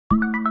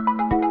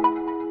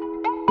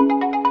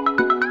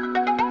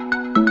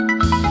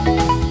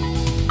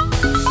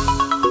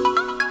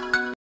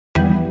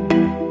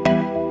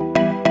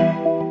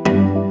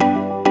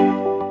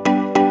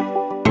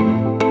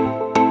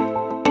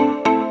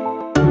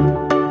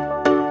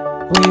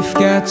we've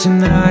got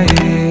tonight.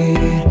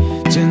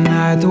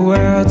 Tonight the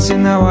world's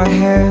in our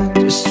head.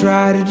 Just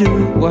try to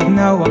do what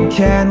no one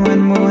can when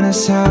moon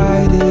is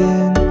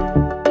hiding.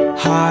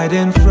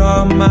 Hiding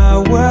from my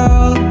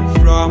world,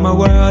 from a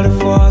world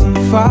of wars and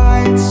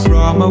fights,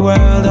 from a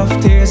world of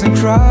tears and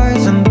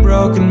cries and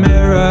broken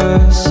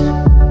mirrors.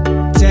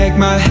 Take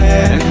my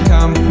hand and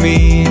come with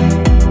me.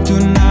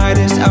 Tonight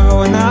is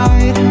our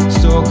night,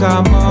 so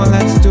come on,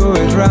 let's do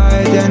it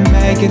right and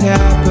make it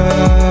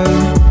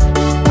happen.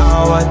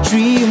 Our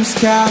dreams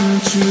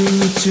come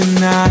true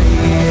tonight.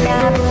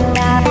 We've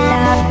got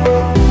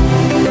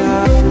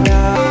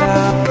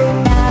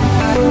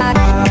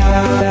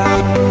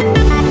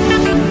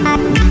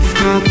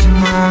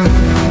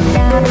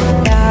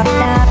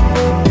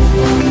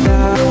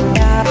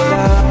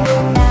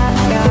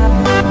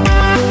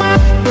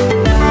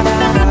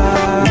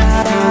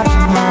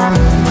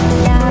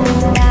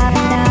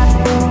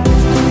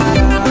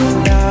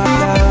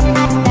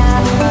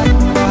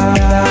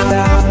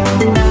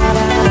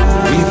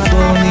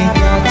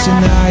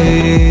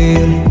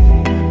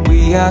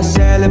we are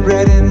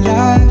celebrating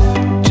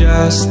life,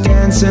 just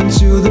dancing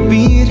to the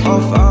beat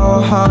of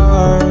our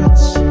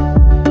hearts.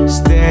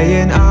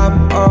 Staying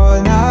up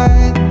all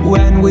night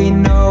when we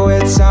know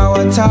it's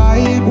our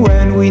time,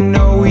 when we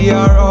know we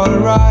are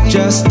alright.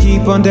 Just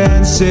keep on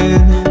dancing.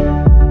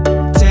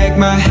 Take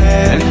my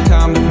hand and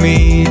come with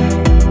me.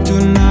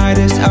 Tonight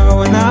is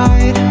our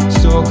night,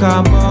 so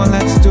come on,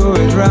 let's do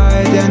it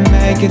right and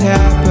make it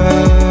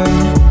happen.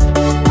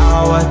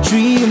 Our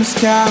dreams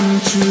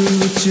come true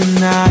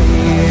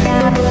tonight.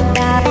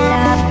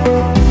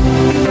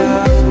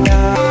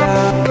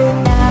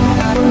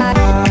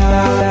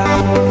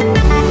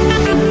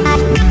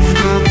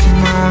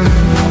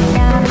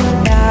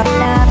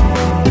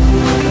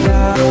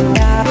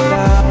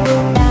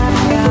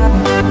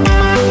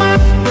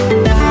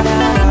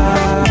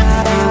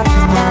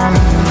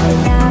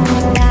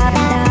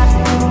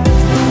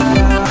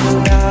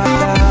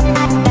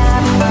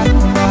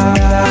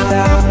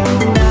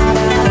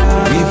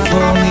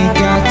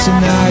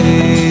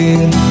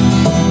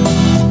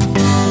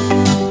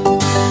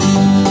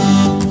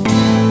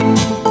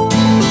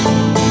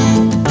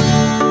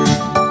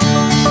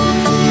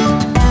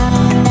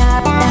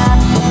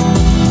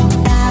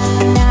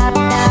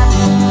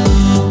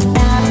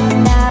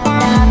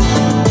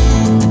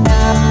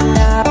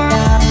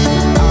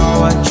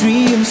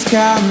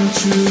 Come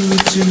true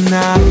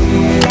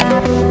tonight.